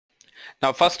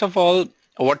Now first of all,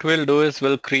 what we'll do is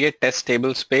we'll create test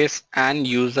tablespace and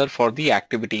user for the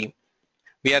activity.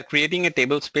 We are creating a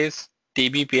tablespace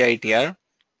TBPITR.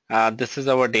 This is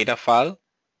our data file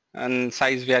and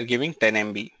size we are giving 10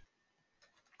 MB.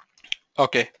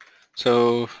 Okay,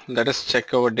 so let us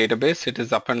check our database. It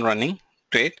is up and running.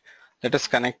 Great. Let us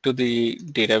connect to the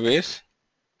database.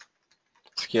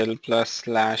 SQL plus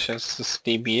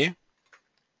 /SSDBA.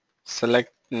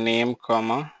 Select name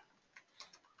comma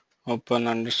open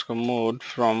underscore mode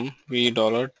from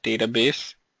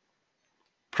v$database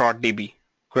prod.db.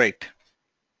 Great.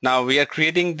 Now we are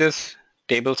creating this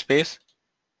table space.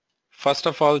 First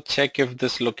of all, check if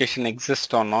this location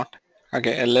exists or not.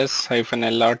 Okay,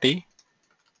 ls-lrt.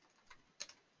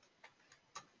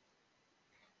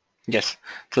 Yes,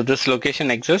 so this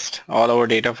location exists. All our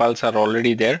data files are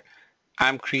already there.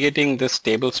 I'm creating this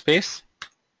table space.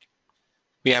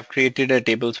 We have created a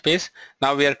table space.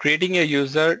 Now we are creating a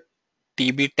user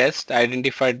TB test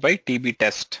identified by TB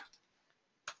test.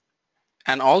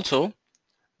 And also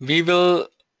we will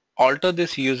alter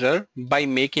this user by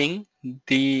making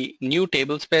the new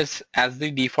table space as the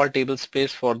default table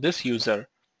space for this user,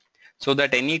 so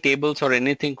that any tables or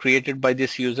anything created by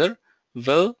this user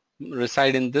will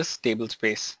reside in this table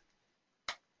space.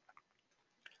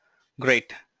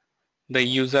 Great. The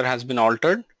user has been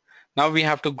altered. Now we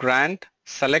have to grant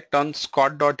select on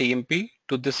scott.emp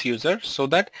to this user so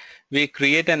that we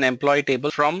create an employee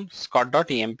table from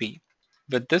scott.emp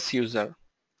with this user.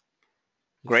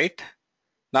 Great.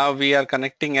 Now we are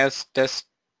connecting as test.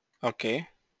 Okay. I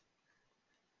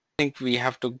think we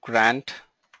have to grant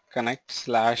connect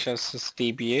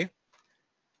 /SSDBA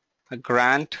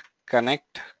grant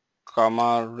connect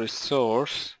comma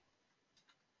resource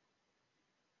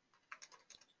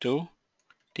to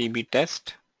TB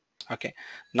test. Okay,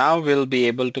 now we'll be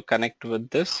able to connect with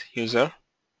this user.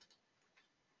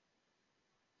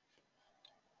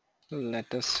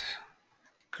 Let us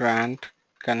grant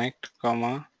connect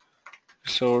comma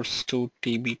resource to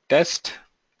TB test.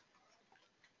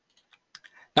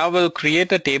 Now we'll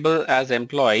create a table as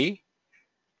employee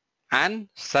and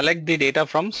select the data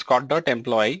from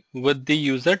scott.employee with the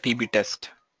user TB test.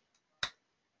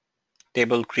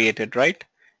 Table created, right?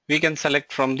 We can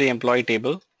select from the employee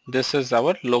table. This is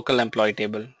our local employee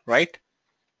table, right?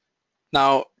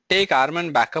 Now take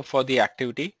RMAN backup for the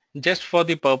activity. Just for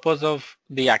the purpose of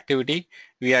the activity,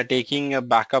 we are taking a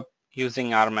backup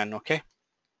using RMAN, okay?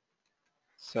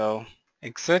 So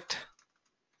exit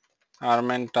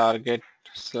RMAN target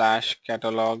 /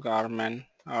 catalog RMAN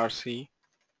RC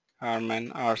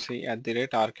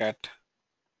 @rcat.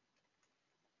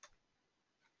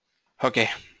 Okay,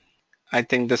 I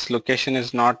think this location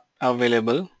is not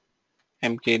available.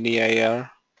 mkdir-p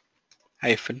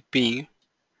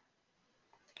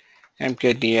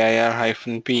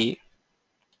mkdir-p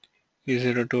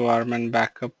v02 RMAN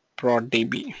backup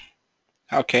prod.db.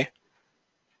 Okay.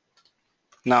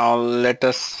 Now let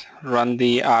us run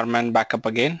the RMAN backup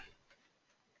again.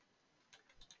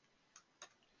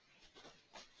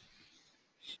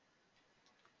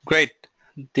 Great.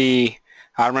 The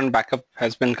RMAN backup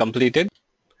has been completed.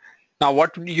 Now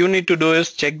what you need to do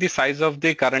is check the size of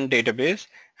the current database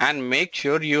and make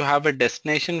sure you have a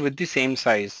destination with the same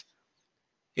size.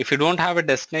 If you don't have a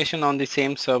destination on the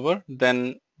same server,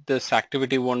 then this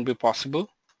activity won't be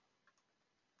possible.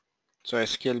 So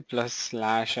SQL plus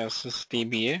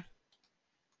 /SSDBA.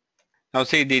 Now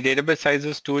see, the database size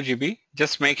is 2 GB.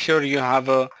 Just make sure you have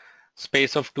a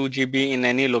space of 2 GB in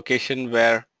any location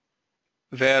where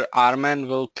RMAN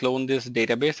will clone this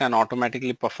database and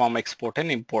automatically perform export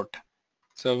and import.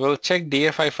 So we'll check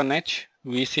df-h.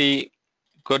 We see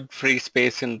good free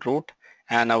space in root,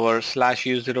 and our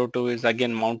 /u02 is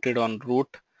again mounted on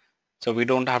root, so we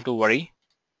don't have to worry.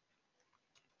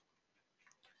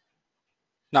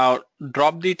 Now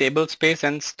drop the table space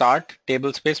and start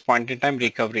Tablespace Point-In-Time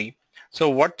Recovery. So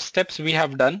what steps we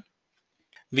have done?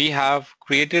 We have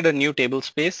created a new table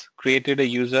space, created a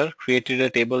user, created a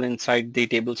table inside the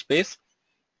table space.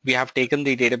 We have taken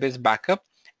the database backup,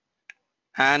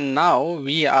 and now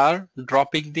we are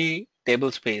dropping the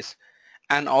table space.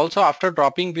 And also after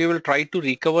dropping, we will try to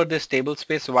recover this table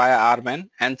space via RMAN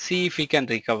and see if we can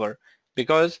recover,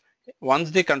 because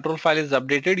once the control file is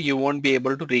updated, you won't be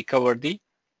able to recover the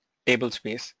table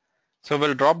space. So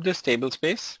we'll drop this table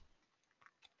space,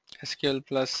 SQL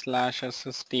plus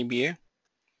 /SSDBA.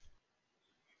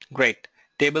 Great,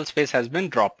 table space has been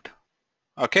dropped.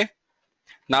 Okay,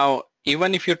 now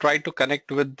even if you try to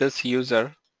connect with this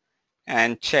user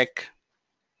and check,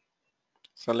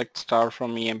 select star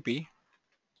from EMP,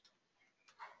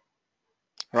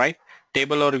 right?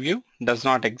 Table or view does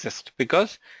not exist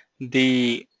because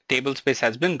the table space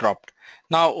has been dropped.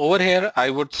 Now over here I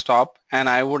would stop and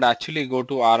I would actually go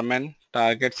to RMAN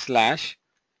target slash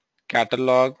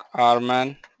catalog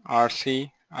RMAN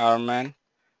RC RMAN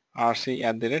RC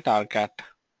at the rate RCAT.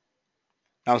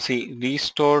 Now see,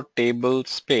 restore table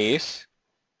space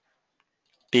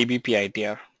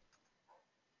TBPITR.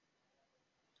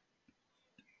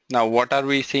 Now what are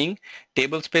we seeing?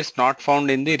 Table space not found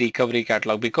in the recovery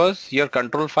catalog because your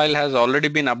control file has already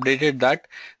been updated that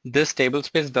this table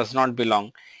space does not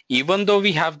belong. Even though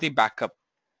we have the backup,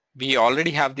 we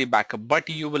already have the backup, but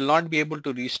you will not be able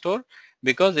to restore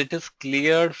because it is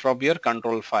cleared from your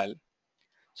control file.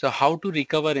 So how to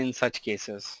recover in such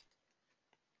cases?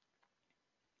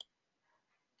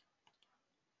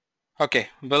 Okay,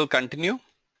 we'll continue.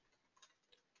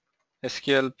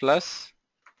 SQL plus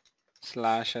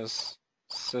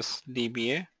 /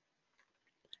 sysdba.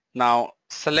 Now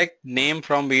select name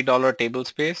from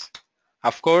 $tablespace.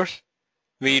 Of course,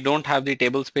 we don't have the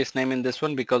tablespace name in this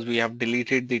one because we have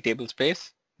deleted the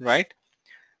tablespace, right?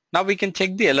 Now we can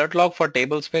check the alert log for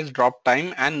tablespace drop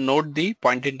time and note the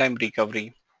point-in-time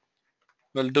recovery.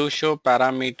 We'll do show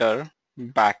parameter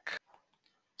back.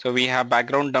 So we have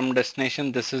background dump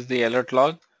destination. This is the alert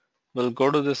log. We'll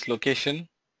go to this location.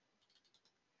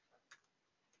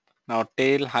 Now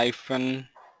tail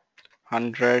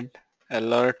 -100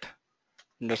 alert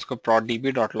underscore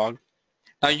prod_db.log.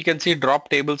 Now you can see drop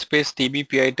tablespace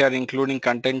TBPIT including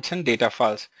contents and data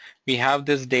files. We have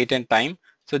this date and time.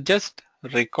 So just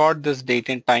record this date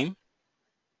and time.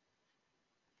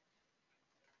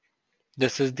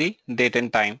 This is the date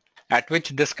and time at which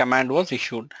this command was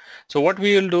issued. So what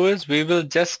we will do is we will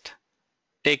just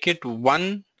take it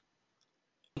 1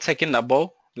 second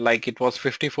above, like it was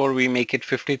 54, we make it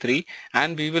 53,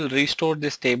 and we will restore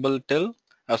this table till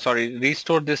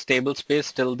restore this table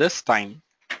space till this time,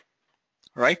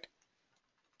 right?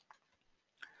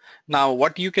 Now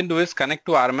what you can do is connect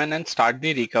to RMAN and start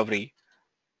the recovery.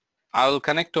 I will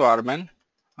connect to RMAN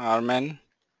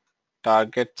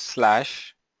target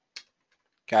slash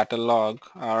catalog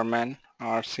RMAN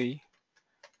RC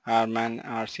at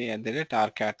the rate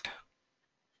RCAT,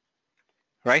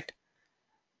 right?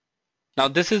 Now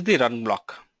this is the run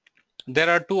block. There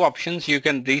are two options. You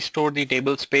can restore the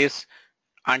table space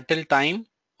until time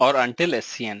or until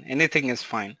SCN. Anything is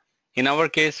fine. In our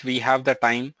case we have the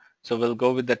time, so we'll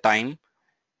go with the time.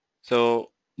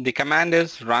 So the command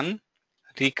is run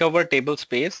recover table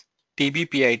space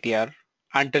TBPITR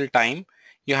until time.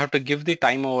 You have to give the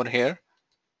time over here.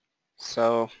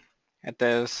 So it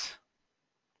is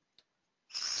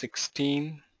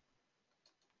 16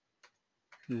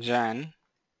 Jan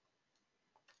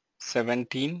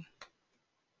 17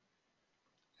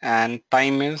 and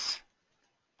time is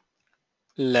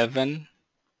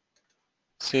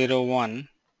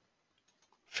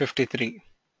 11:01:53,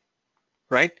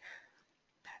 right?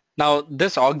 Now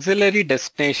this auxiliary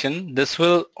destination, this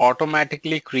will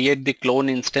automatically create the clone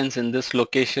instance in this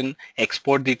location,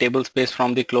 export the table space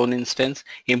from the clone instance,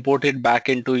 import it back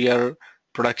into your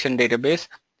production database,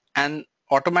 and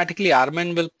automatically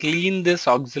RMAN will clean this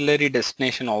auxiliary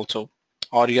destination also,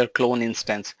 or your clone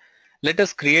instance. Let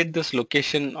us create this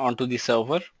location onto the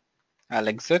server. I'll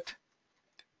exit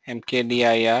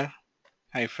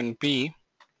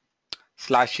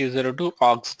mkdir-p/u02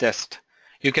 auxdest.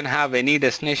 You can have any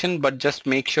destination, but just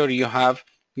make sure you have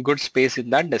good space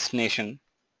in that destination.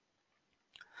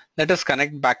 Let us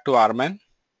connect back to RMAN.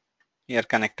 We are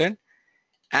connected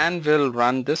and we'll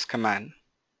run this command.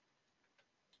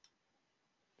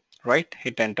 Right,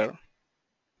 hit enter.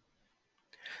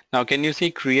 Now can you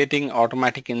see creating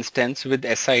automatic instance with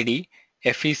SID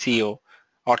FECO.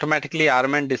 Automatically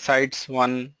RMAN decides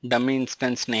one dummy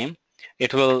instance name.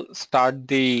 It will start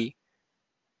the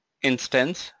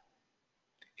instance.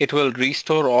 It will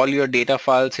restore all your data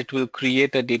files. It will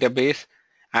create a database,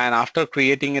 and after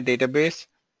creating a database,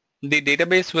 the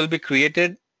database will be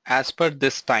created as per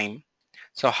this time.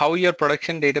 So how your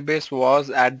production database was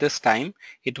at this time,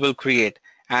 it will create,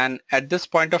 and at this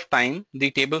point of time the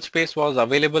table space was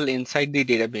available inside the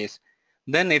database.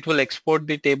 Then it will export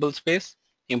the table space,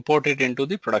 import it into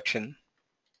the production.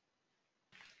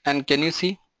 And can you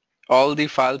see all the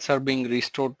files are being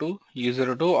restored to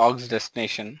U02 aux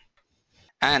destination.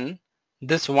 And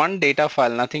this one data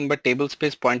file, nothing but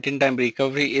tablespace point-in-time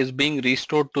recovery, is being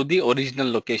restored to the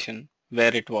original location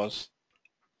where it was.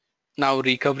 Now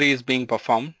recovery is being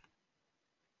performed.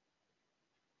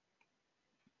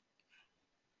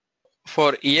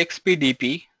 For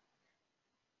expdp,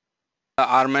 the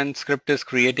RMAN script is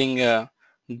creating a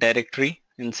directory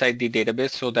inside the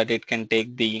database so that it can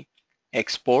take the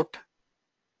export.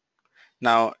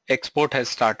 Now export has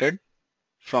started.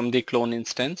 from the clone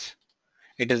instance.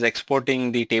 It is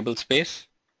exporting the table space,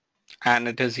 and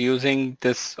it is using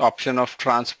this option of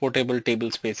transportable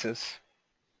table spaces.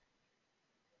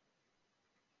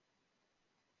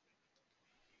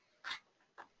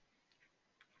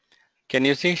 Can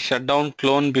you see shutdown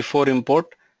clone before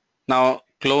import? Now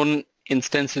clone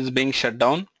instance is being shut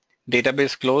down,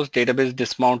 database closed, database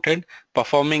dismounted,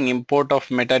 performing import of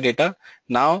metadata.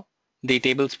 Now the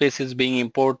table space is being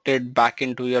imported back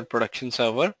into your production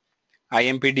server.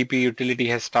 IMPDP utility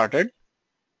has started.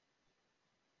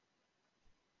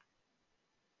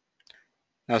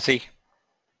 Now see,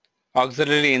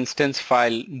 auxiliary instance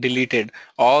file deleted.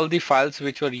 All the files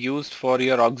which were used for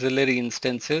your auxiliary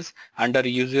instances under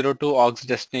U02 aux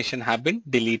destination have been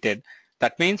deleted.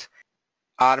 That means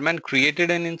RMAN created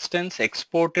an instance,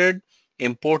 exported,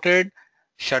 imported,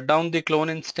 shut down the clone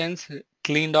instance,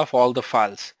 cleaned off all the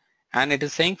files, and it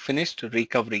is saying finished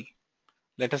recovery.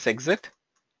 Let us exit.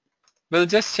 We'll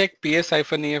just check ps-ef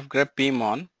grep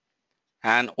pmon,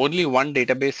 and only one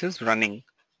database is running.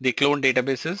 The clone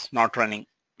database is not running.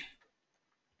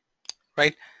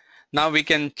 Right? Now we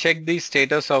can check the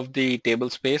status of the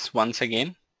table space once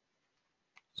again.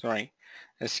 Sorry,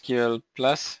 SQL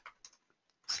plus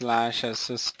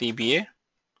 /SSTBA.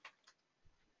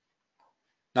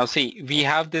 Now see, we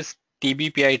have this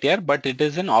TBPIT, but it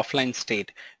is in offline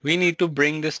state. We need to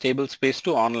bring this table space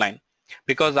to online,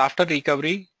 because after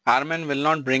recovery, RMAN will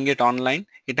not bring it online.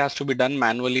 It has to be done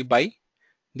manually by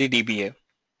the DBA.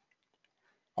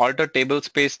 Alter table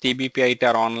space TBPIT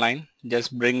online.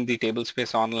 Just bring the table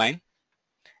space online,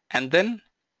 and then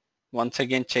once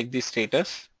again check the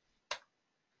status.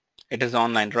 It is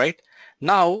online, right?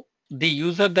 Now the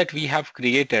user that we have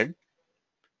created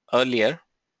earlier,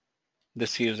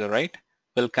 this user, right,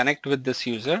 will connect with this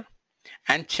user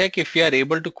and check if we are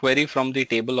able to query from the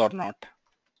table or not.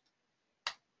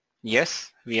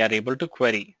 Yes, we are able to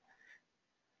query.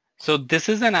 So this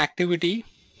is an activity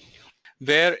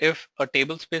where if a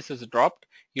table space is dropped,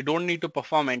 you don't need to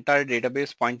perform entire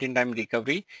database point-in-time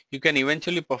recovery. You can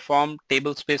eventually perform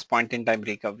table space point-in-time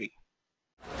recovery.